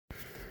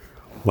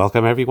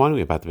Welcome, everyone.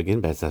 We're about to begin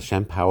Bez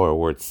Hashem Power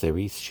Award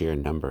Series, share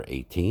number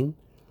 18.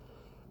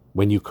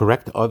 When you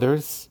correct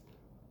others,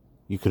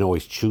 you can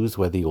always choose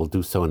whether you will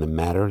do so in a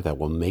manner that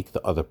will make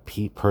the other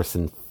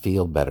person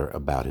feel better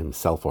about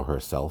himself or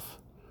herself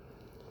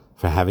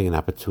for having an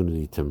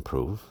opportunity to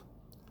improve,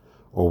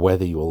 or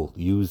whether you will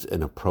use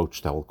an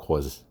approach that will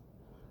cause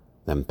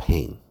them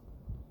pain.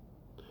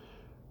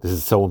 This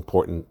is so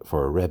important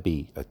for a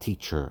Rebbe, a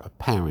teacher, a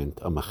parent,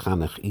 a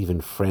mechanech, even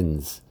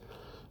friends,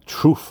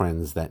 true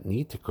friends that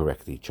need to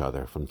correct each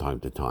other from time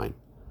to time.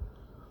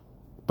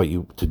 But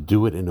to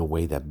do it in a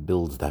way that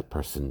builds that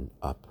person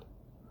up.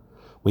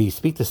 When you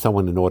speak to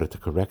someone in order to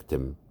correct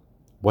him,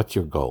 what's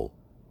your goal?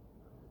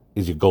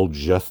 Is your goal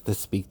just to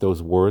speak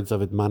those words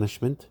of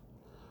admonishment?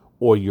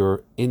 Or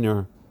your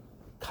inner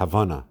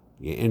kavana,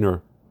 your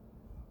inner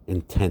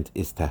intent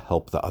is to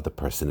help the other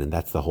person, and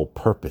that's the whole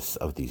purpose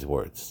of these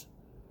words.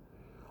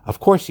 Of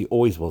course, you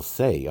always will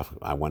say,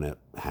 I want to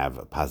have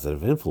a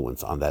positive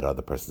influence on that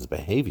other person's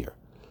behavior.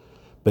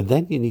 But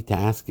then you need to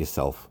ask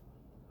yourself,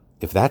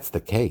 if that's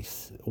the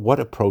case, what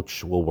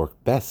approach will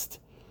work best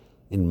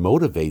in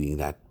motivating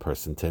that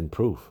person to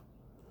improve?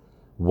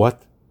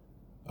 What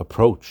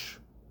approach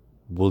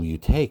will you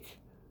take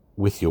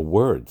with your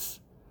words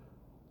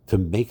to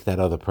make that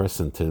other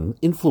person, to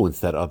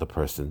influence that other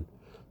person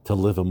to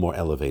live a more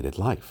elevated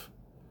life?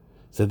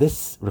 So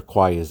this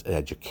requires an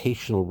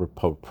educational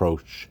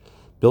approach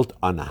built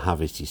on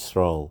Ahavas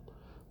Yisrael,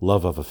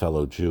 love of a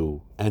fellow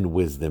Jew, and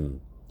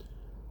wisdom,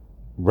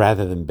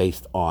 rather than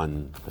based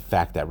on the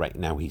fact that right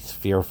now he's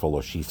fearful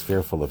or she's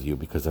fearful of you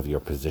because of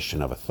your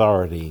position of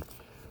authority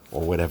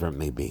or whatever it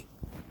may be.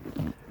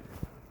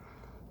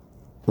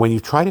 When you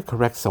try to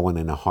correct someone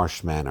in a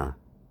harsh manner,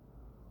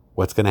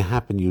 what's going to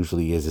happen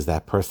usually is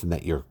that person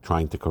that you're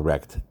trying to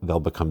correct,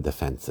 they'll become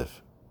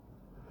defensive.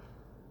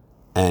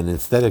 And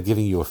instead of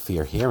giving you a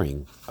fair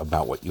hearing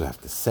about what you have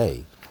to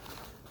say,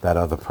 that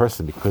other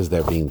person, because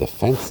they're being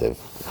defensive,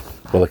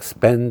 will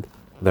expend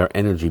their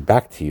energy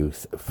back to you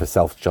for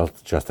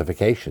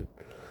self-justification.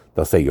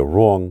 They'll say you're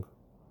wrong,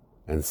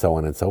 and so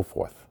on and so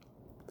forth.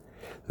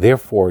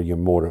 Therefore, your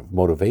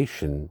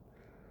motivation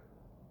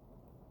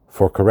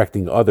for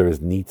correcting others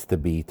needs to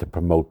be to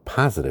promote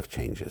positive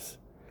changes.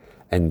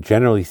 And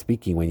generally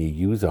speaking, when you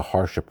use a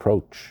harsh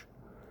approach,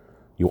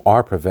 you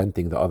are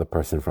preventing the other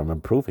person from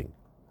improving.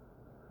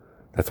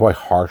 That's why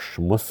harsh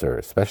musar,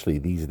 especially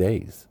these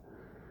days,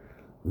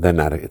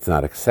 it's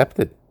not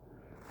accepted.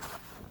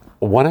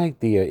 One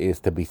idea is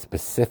to be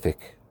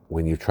specific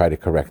when you try to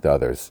correct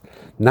others,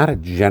 not a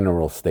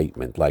general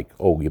statement like,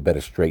 oh, you better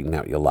straighten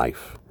out your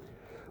life,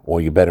 or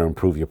you better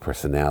improve your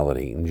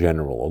personality in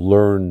general, or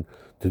learn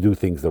to do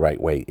things the right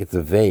way. It's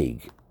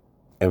vague,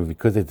 and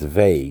because it's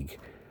vague,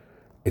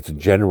 it's a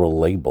general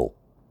label.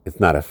 It's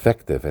not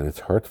effective, and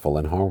it's hurtful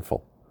and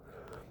harmful.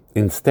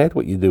 Instead,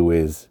 what you do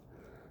is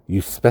you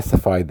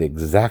specify the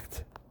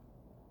exact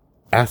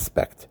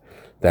aspect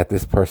that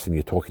this person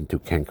you're talking to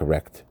can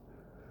correct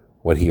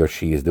what he or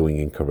she is doing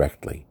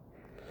incorrectly,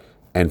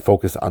 and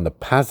focus on the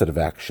positive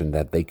action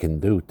that they can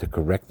do to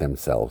correct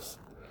themselves,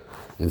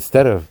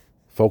 instead of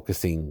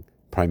focusing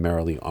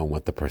primarily on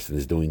what the person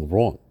is doing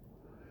wrong.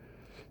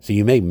 So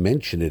you may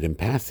mention it in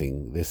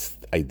passing, this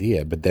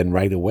idea, but then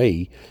right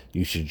away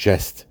you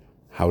suggest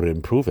how to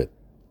improve it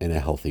in a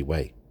healthy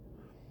way.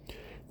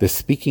 The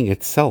speaking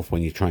itself,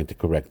 when you're trying to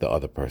correct the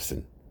other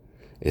person,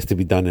 is to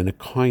be done in a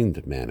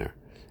kind manner,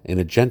 in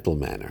a gentle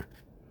manner,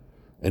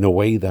 in a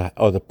way that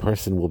other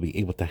person will be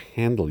able to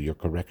handle your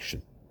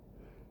correction.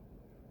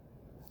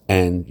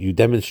 And you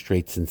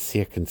demonstrate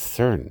sincere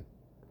concern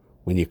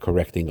when you're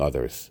correcting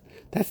others.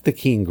 That's the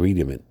key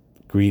ingredient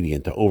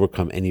to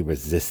overcome any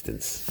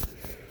resistance.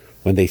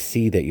 When they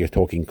see that you're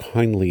talking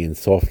kindly and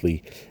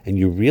softly, and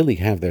you really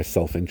have their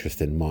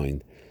self-interest in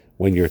mind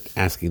when you're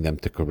asking them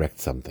to correct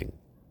something.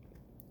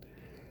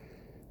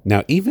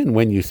 Now, even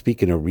when you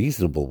speak in a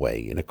reasonable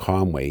way, in a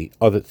calm way,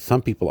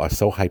 some people are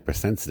so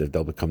hypersensitive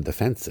they'll become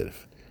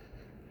defensive.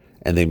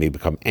 And they may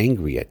become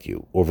angry at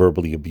you or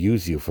verbally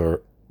abuse you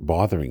for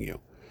bothering you.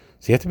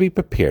 So you have to be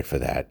prepared for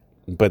that.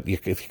 But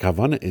if your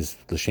kavanah is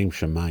l'shem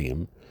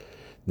shamayim,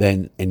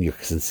 then, and you're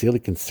sincerely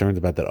concerned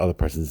about that other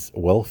person's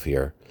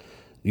welfare,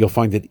 you'll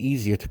find it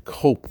easier to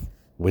cope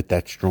with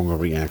that stronger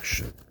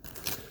reaction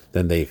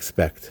than they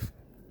expect.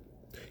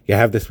 You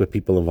have this with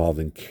people involved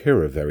in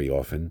kira very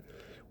often,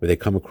 where they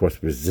come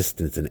across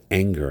resistance and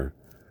anger,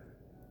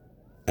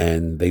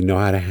 and they know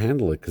how to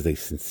handle it because they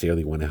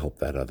sincerely want to help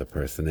that other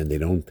person, and they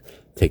don't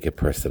take it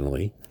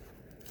personally,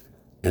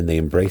 and they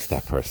embrace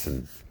that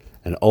person,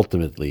 and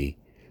ultimately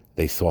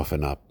they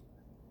soften up,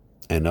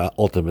 and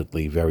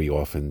ultimately very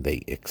often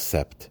they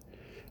accept,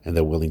 and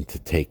they're willing to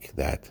take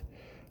that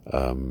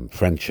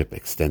friendship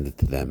extended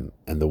to them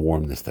and the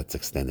warmness that's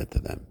extended to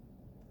them.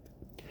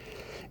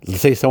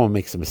 Let's say someone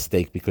makes a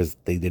mistake because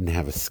they didn't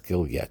have a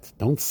skill yet.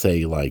 Don't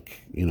say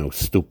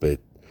stupid,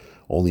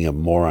 only a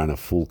moron, a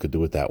fool could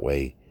do it that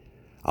way.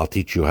 I'll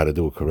teach you how to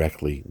do it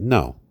correctly.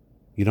 No,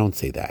 you don't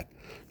say that.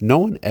 No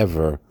one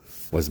ever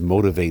was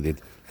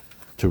motivated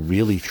to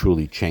really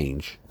truly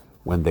change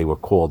when they were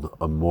called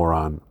a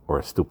moron or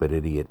a stupid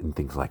idiot and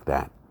things like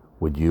that?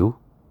 Would you?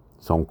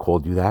 Someone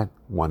called you that?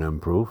 Want to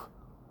improve?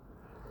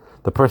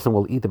 The person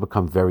will either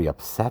become very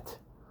upset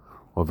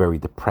or very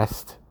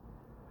depressed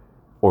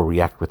or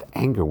react with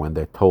anger when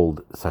they're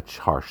told such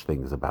harsh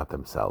things about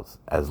themselves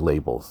as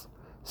labels.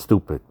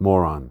 Stupid,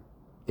 moron,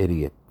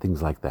 idiot,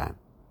 things like that.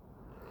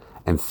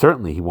 And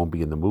certainly he won't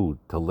be in the mood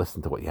to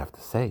listen to what you have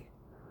to say.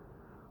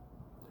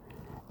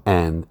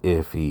 And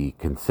if he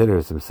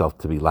considers himself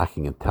to be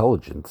lacking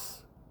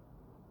intelligence,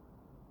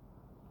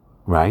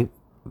 right,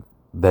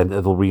 then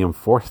it'll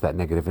reinforce that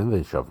negative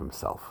image of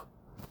himself.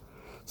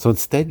 So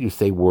instead you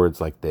say words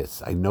like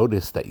this: I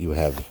notice that you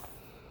have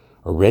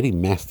already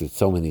mastered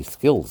so many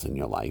skills in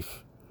your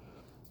life,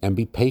 and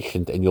be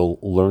patient and you'll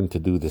learn to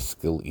do this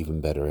skill even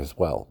better as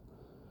well.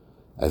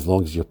 As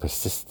long as you're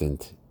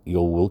persistent,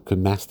 you could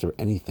master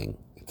anything.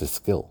 It's a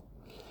skill.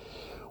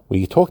 When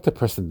you talk to a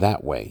person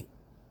that way,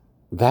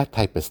 that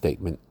type of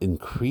statement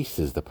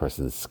increases the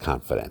person's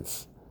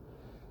confidence.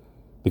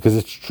 Because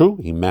it's true,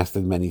 he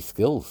mastered many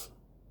skills.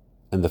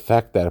 And the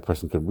fact that a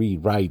person could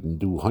read, write, and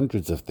do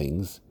hundreds of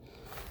things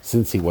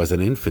since he was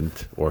an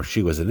infant, or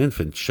she was an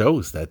infant,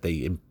 shows that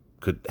they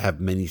could have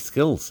many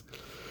skills.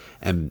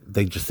 And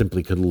they just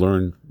simply could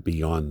learn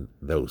beyond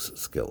those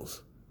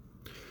skills.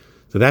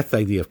 So that's the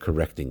idea of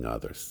correcting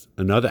others.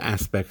 Another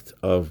aspect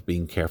of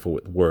being careful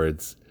with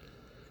words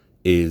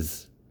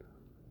is,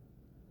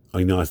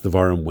 I know as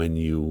Devarim, when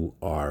you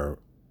are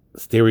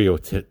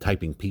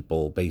stereotyping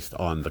people based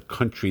on the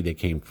country they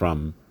came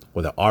from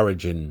or the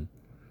origin.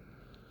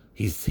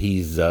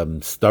 He's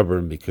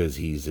stubborn because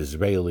he's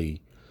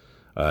Israeli.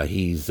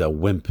 He's a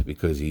wimp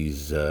because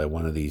he's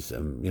one of these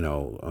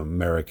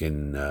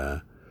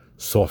American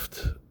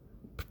soft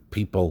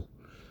people.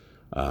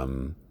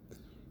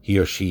 He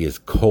or she is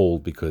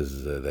cold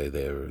because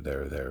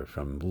they're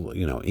from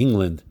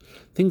England.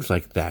 Things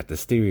like that. The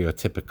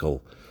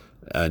stereotypical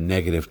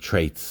negative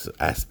traits,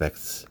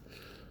 aspects.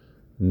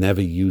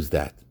 Never use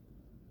that.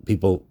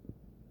 People,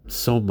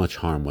 so much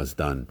harm was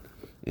done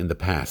in the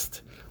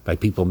past by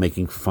people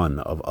making fun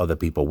of other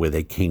people where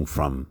they came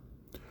from,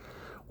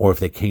 or if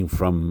they came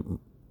from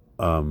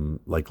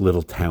like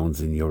little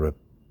towns in Europe.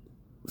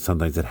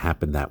 Sometimes it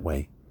happened that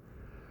way,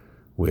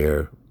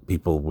 where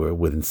people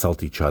would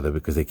insult each other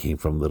because they came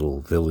from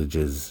little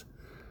villages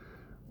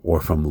or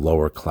from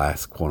lower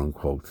class, quote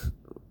unquote,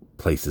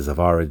 places of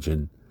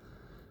origin,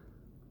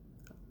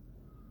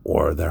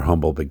 or their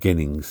humble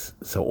beginnings.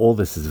 So all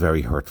this is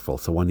very hurtful.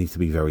 So one needs to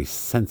be very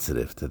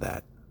sensitive to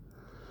that.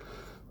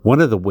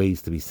 One of the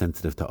ways to be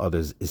sensitive to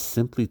others is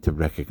simply to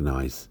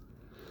recognize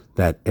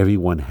that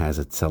everyone has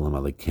a Tselem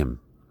Elokim,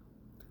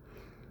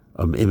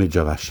 an image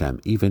of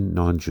Hashem, even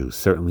non-Jews,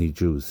 certainly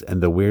Jews.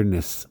 And the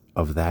awareness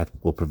of that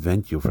will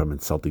prevent you from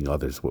insulting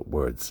others with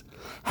words.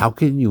 How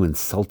can you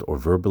insult or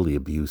verbally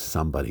abuse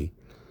somebody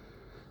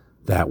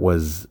that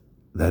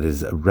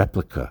is a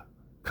replica,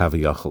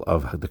 kaviyachal,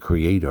 of the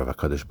creator of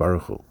HaKadosh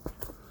Baruch Hu?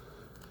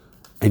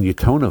 And your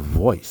tone of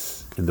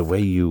voice and the way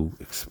you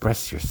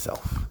express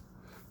yourself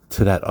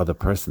to that other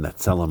person, that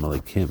Tselem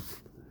Elokim,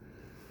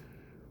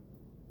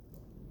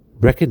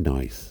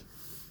 recognize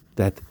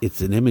that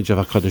it's an image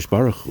of HaKadosh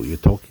Baruch Hu you're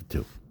talking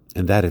to,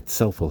 and that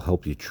itself will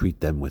help you treat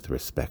them with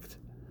respect.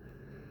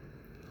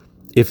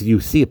 If you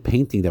see a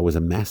painting that was a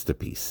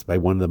masterpiece by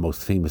one of the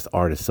most famous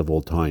artists of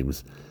all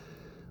times,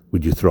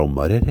 would you throw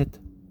mud at it?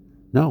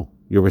 No.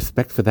 Your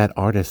respect for that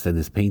artist and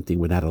his painting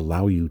would not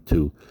allow you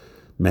to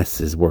mess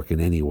his work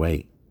in any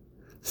way.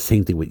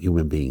 Same thing with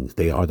human beings.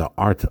 They are the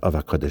art of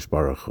HaKadosh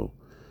Baruch Hu.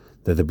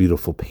 They're the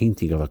beautiful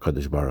painting of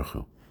HaKadosh Baruch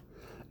Hu.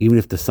 Even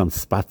if there's some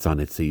spots on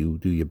it, so you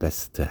do your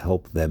best to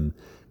help them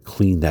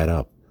clean that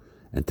up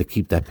and to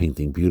keep that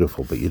painting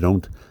beautiful, but you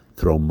don't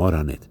throw mud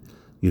on it.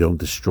 You don't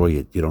destroy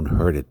it. You don't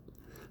hurt it.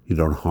 You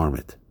don't harm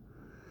it.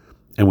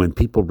 And when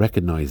people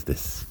recognize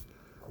this,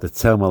 the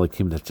Tselem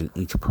Elokim that's in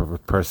each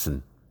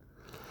person,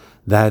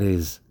 that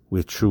is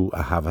where true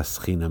Ahavas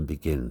Chinam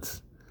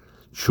begins.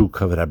 True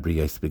Kavod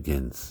HaBriyos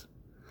begins.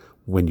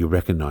 When you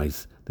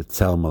recognize the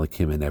Tselem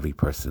Elokim in every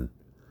person,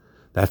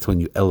 that's when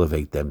you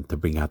elevate them to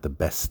bring out the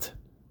best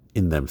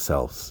in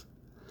themselves.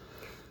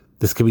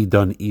 This can be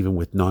done even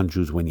with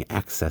non-Jews when you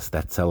access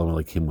that Tselem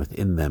Elokim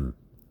within them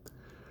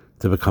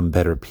to become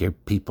better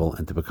people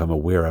and to become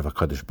aware of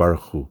HaKadosh Baruch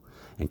Hu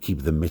and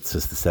keep the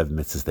mitzvahs, the 7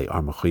 mitzvahs they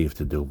are mechuyev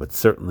to do. But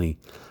certainly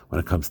when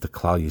it comes to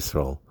Klal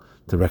Yisrael,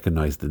 to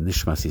recognize the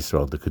Nishmas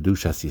Yisrael, the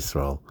Kedushas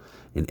Yisrael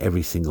in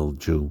every single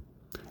Jew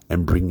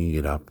and bringing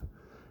it up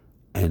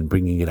and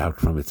bringing it out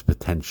from its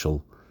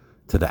potential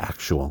to the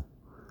actual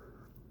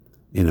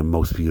in a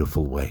most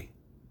beautiful way.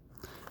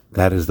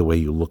 That is the way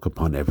you look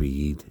upon every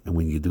Yid. And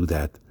when you do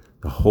that,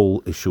 the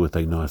whole issue with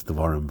Einos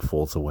Devarim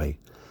falls away.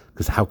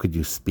 Because how could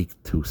you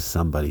speak to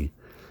somebody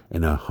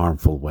in a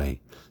harmful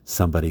way?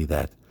 Somebody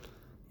that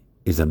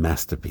is a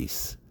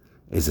masterpiece,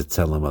 is a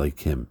Tselem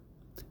Elokim,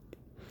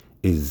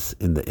 is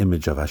in the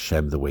image of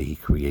Hashem the way He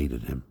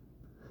created him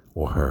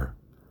or her.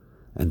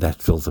 And that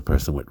fills a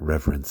person with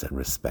reverence and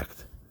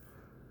respect.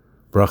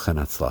 Bracha and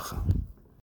Hatzlacha.